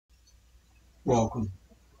Welcome.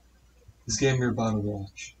 This game you're about to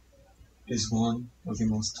watch is one of the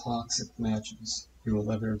most toxic matches you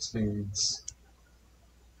will ever experience.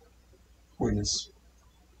 Witness.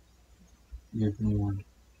 You've been warned.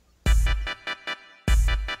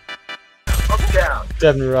 Up, down.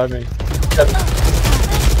 Devin, revive me. Devin.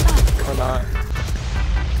 Or not.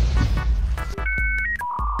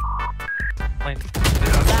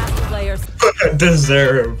 Last player.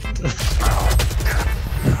 Deserved.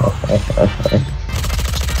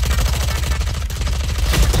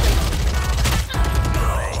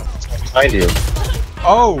 Behind you.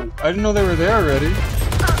 Oh, I didn't know they were there already.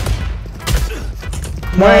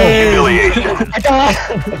 No. Humiliation.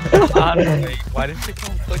 Honestly, why didn't you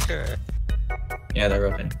come quicker? Yeah, they're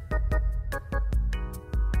open.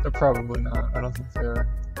 They're probably not. I don't think they are.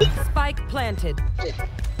 Spike planted.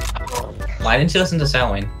 Why didn't you listen to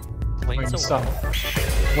Salwayne? Wayne, stop.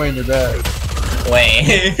 Wayne, you're bad. Wayne.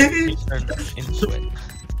 He turned into it.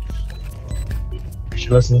 You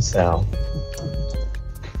should listen to Sal.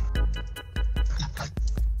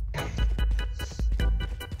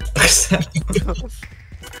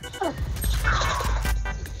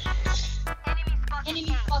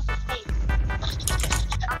 Enemy spotted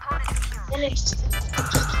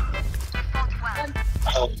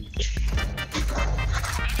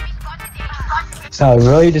Sal,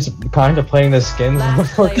 really just contemplating the skins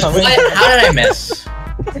before coming? What? How did I miss?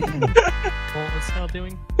 What was Sal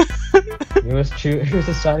doing? He was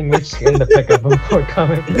deciding which skin to pick up before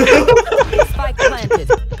coming. Spike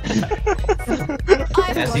planted.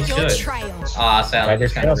 As he should. Aw, Sal, Right,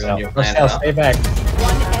 just kind of ruined your plan. Sal, stay back.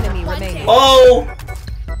 One enemy remaining. Oh!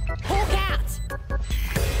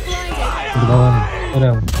 Put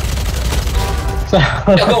him.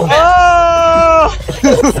 Sal. Yo, go back. Oh!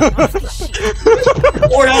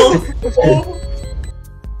 Or no!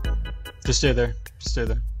 Just stay there. Just stay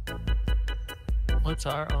there. What's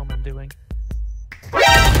our omen doing?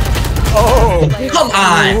 Oh! Come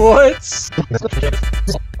on! What?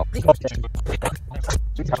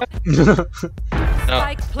 No.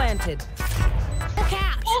 Spike planted.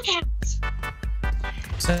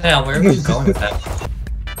 Sal, where are we going with that?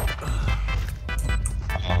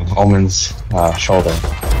 Omen's shoulder.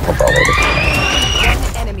 One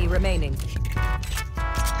enemy remaining.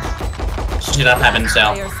 Should that happen,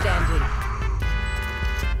 Sal? Player standing.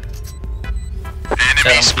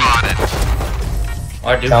 Enemy spotted.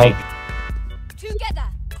 Or do Sal. we? Together.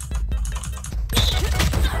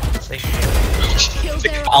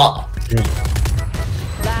 Oh,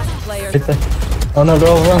 Last player. Oh no,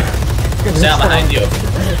 go run. Sal, behind you.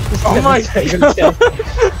 Oh my god!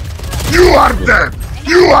 You are dead.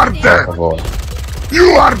 You are dead. Oh boy.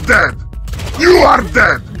 You are dead. You are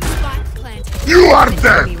dead. You are Enemy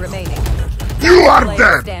dead. remaining. You are Player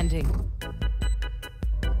dead. standing.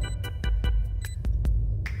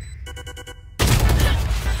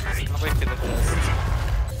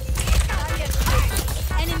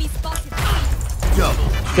 Enemy spotted.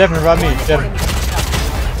 Devin, revive me. Devin.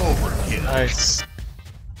 Overkill. Nice.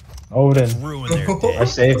 Odin, our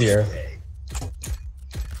savior.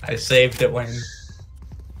 I saved it when.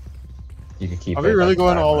 You can keep Are it. we really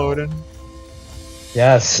going all Odin?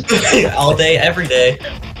 Yes. All day, every day.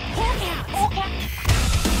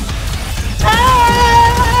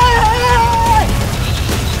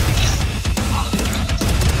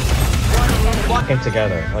 Working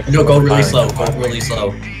together. Like No, go really fire. slow. Go really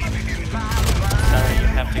slow. Sorry, you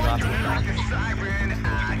have to go on the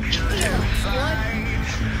line.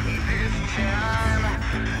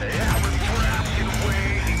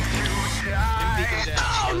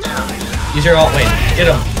 Use your alt. Wait, get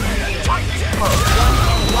him.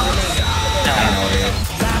 I don't know where he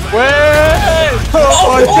Wait! Oh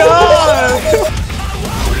my god!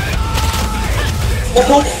 is.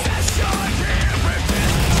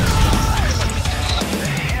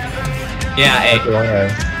 Yeah, hey.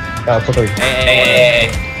 Quickly. Hey.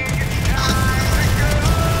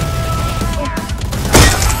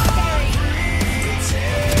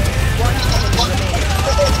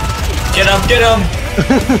 Get him!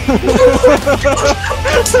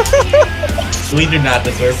 We do not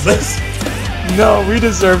deserve this. No, we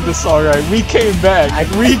deserve this alright. We came back.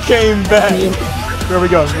 We came back. Where are we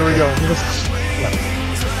going? Where are we going?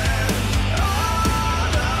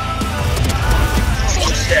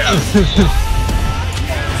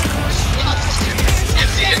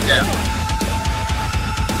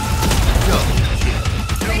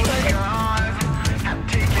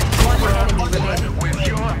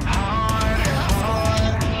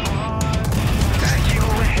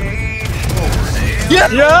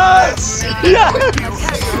 Yes!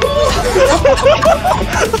 Yes!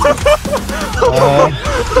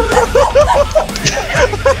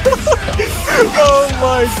 Oh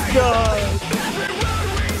my god!